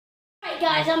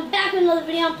guys, I'm back with another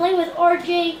video. I'm playing with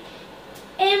RJ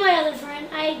and my other friend.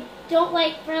 I don't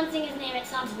like pronouncing his name. It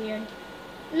sounds weird.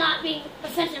 Not being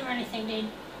offensive or anything, dude.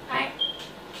 Alright?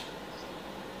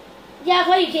 Yeah, I'll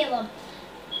call you Caleb.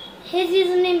 His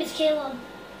username is Caleb.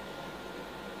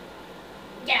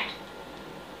 Yeah.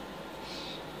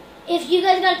 If you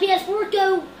guys got a PS4,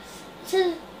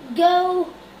 go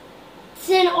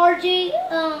send RJ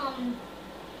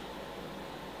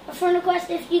a friend request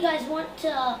if you guys want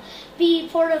to be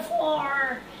part of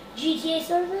our GTA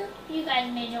server. You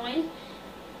guys may join.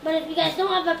 But if you guys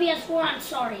don't have a PS4, I'm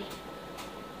sorry.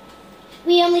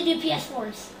 We only do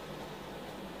PS4s.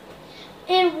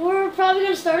 And we're probably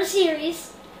going to start a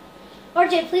series.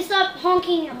 RJ, please stop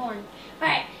honking your horn.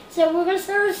 Alright, so we're going to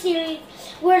start a series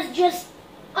where it's just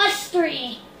us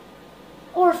three,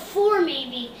 or four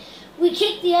maybe. We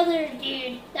kicked the other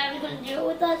dude that was going to do it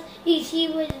with us because he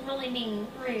was really being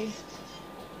rude.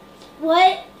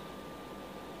 What?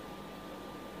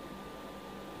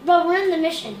 But we're in the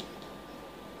mission.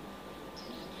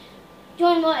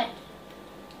 Join what?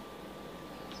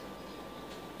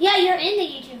 Yeah, you're in the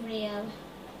YouTube video.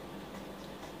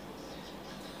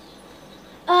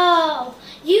 Oh,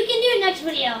 you can do it next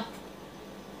video.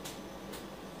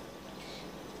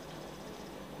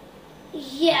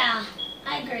 Yeah,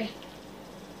 I agree.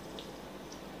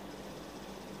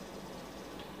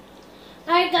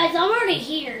 Alright guys, I'm already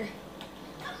here.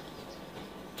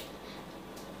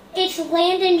 It's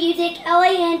Landon Music,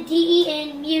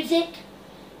 L-A-N-D-E-N Music.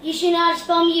 You should know how to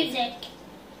spell music.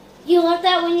 You learned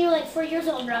that when you were like 4 years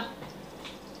old, bro.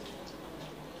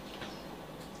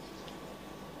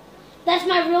 That's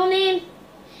my real name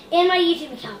and my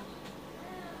YouTube account.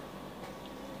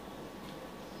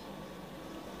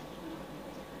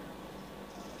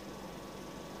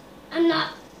 I'm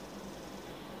not.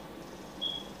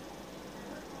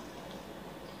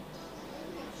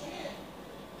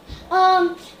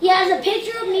 Yeah, there's a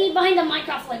picture of me behind the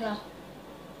Minecraft Lego.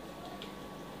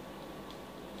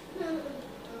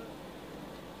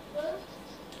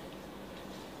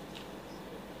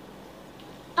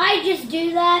 I just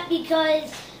do that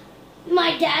because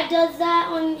my dad does that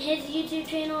on his YouTube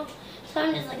channel. So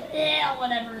I'm just like,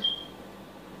 whatever.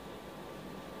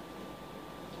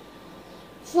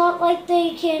 It's not like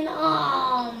they can,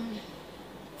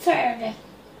 sorry, RJ.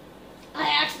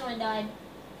 I accidentally died.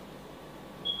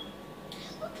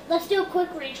 Let's do a quick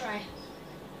retry.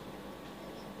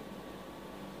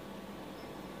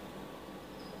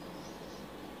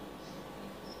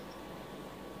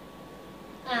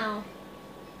 Ow.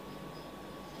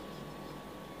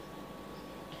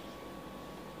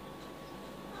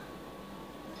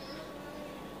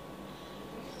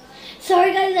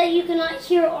 Sorry guys that you cannot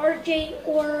hear RJ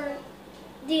or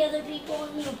the other people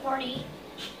in the party.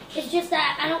 It's just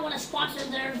that I don't want to sponsor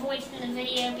their voice in the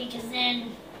video because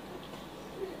then,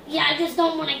 yeah, I just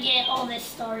don't want to get all this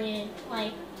started,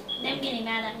 like them getting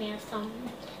mad at me or something.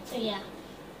 So yeah.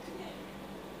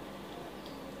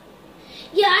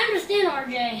 Yeah, I understand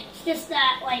RJ. It's just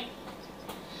that, like,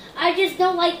 I just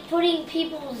don't like putting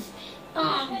people's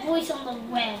voice on the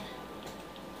web.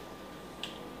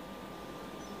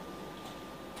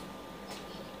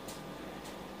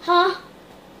 Huh?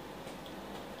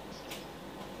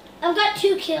 I've got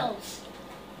 2 kills.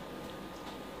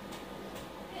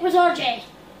 Where's RJ?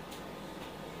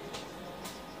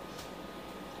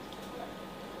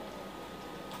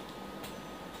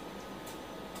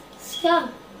 Let's go.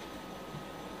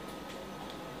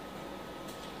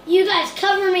 You guys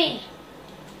cover me.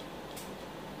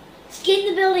 Let's get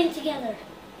in the building together.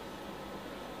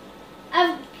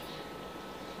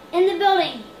 In the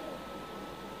building.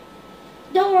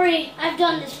 Don't worry, I've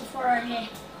done this before, RJ.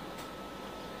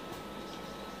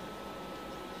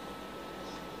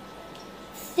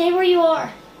 Stay where you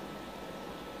are.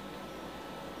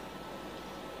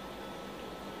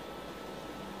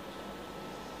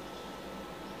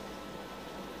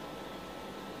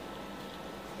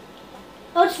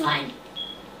 Oh, it's fine.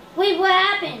 Wait, what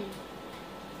happened?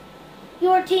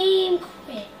 Your team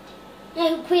quit.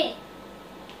 Yeah, who quit?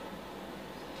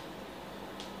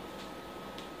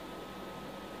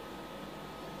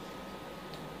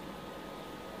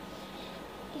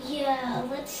 Yeah,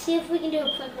 let's see if we can do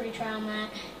a quick retry on that.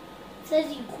 It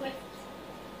says you quit.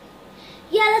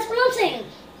 Yeah, that's what I'm saying.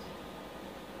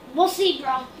 We'll see,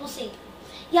 bro. We'll see.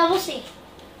 Yeah, we'll see.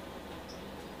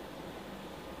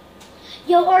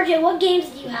 Yo, RJ, what games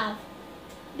do you have?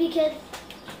 Because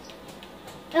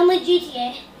only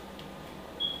GTA.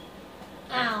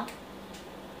 Ow.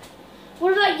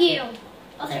 What about you,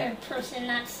 other person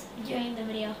that's doing the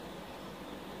video?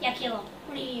 Yeah, Caleb.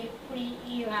 What do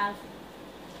you have?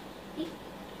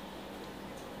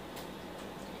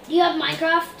 Do you have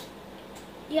Minecraft?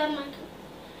 Do you have Minecraft?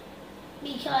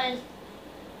 Because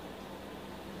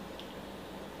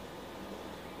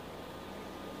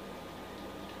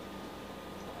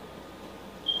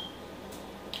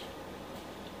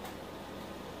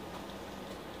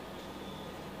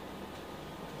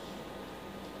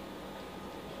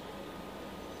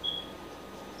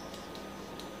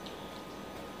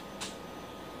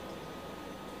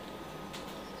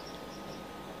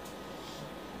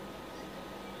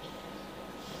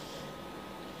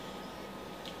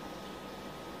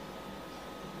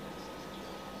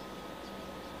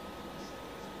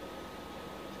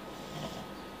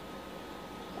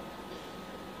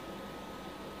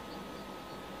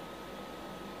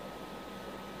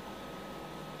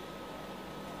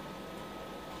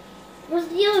where's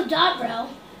the yellow dot, bro?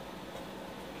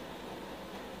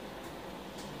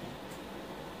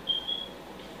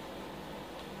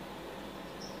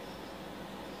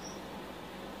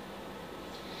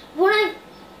 When I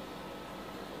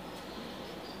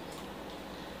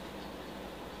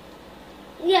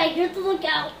yeah, you have to look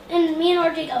out, and me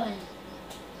and RJ go in.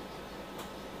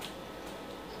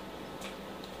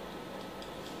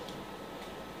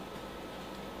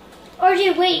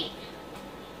 RJ, wait.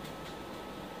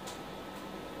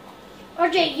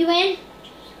 RJ, you in?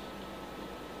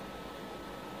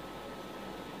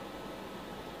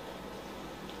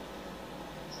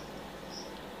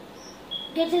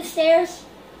 Get to the stairs.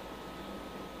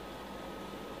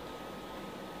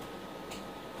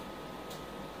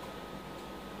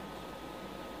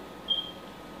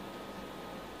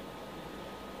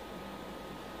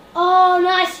 Oh, no,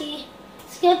 I see.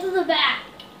 Let's go to the back.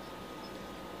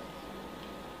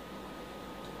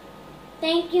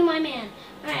 Thank you, my man.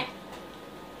 Alright.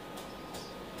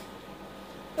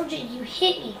 RJ, you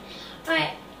hit me.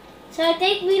 Alright. So I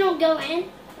think we don't go in.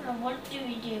 Or what do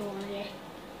we do, RJ?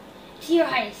 It's your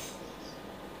heist.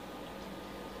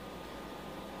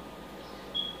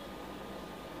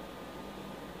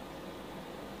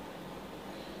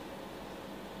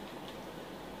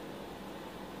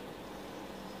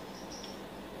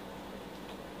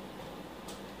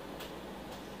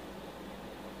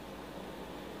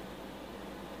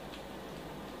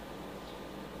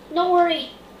 Don't worry.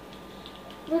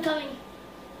 We're coming.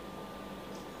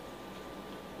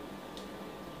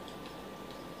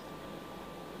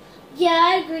 Yeah,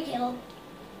 I agree, Caleb.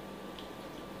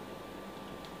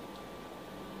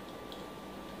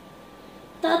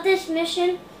 Thought this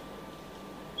mission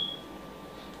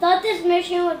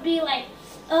would be like,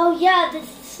 oh yeah, this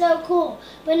is so cool.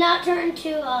 But now it turned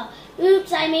to,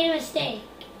 oops, I made a mistake.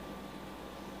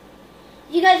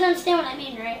 You guys understand what I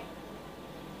mean, right?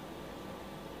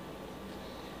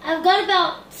 I've got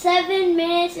about 7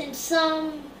 minutes and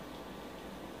some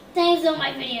things on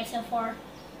my video so far.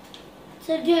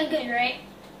 So doing good, right?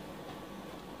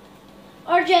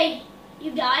 RJ,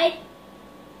 you died?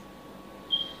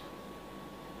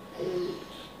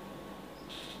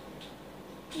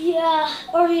 Yeah.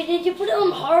 RJ, did you put it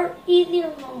on hard, easy,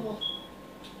 or normal?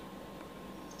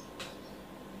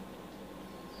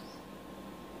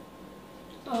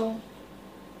 Oh.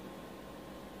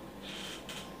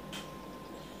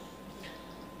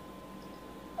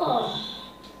 Oh.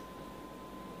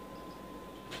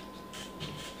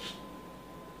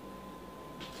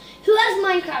 Who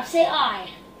has Minecraft? Say I.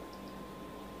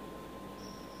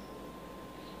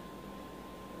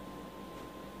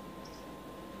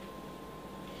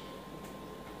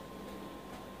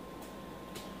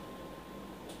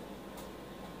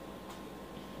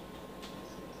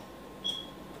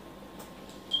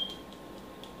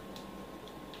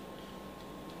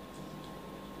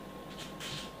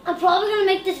 I'm probably going to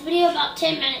make this video about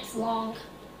 10 minutes long.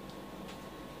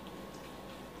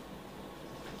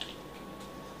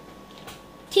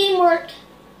 Teamwork.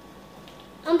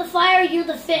 I'm the fire, you're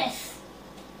the fifth.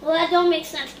 Well, that don't make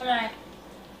sense, but alright.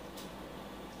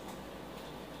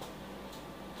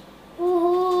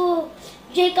 Ooh,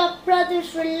 Jacob Brothers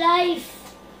for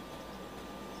life.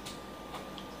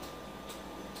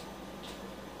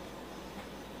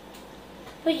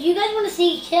 But you guys want to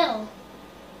see kill.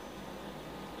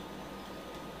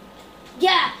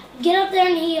 Yeah, get up there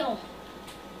and heal.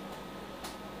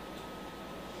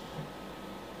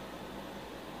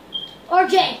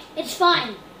 RJ, it's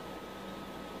fine.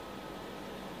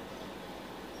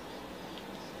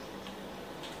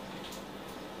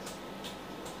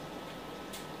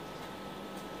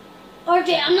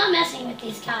 RJ, I'm not messing with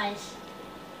these guys.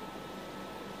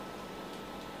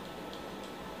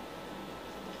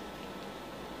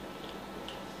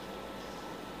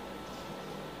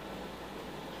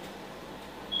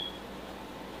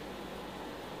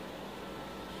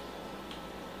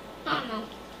 I don't know.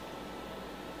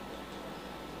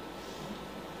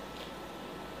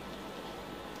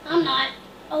 I'm not.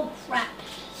 Oh, crap.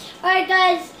 Alright,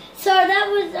 guys. So that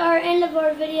was our end of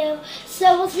our video.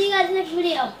 So we'll see you guys next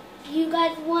video. You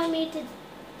guys want me to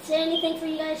say anything for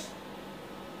you guys?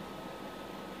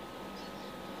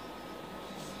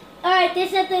 Alright, they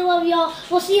said they love y'all.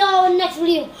 We'll see y'all in the next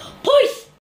video. Peace!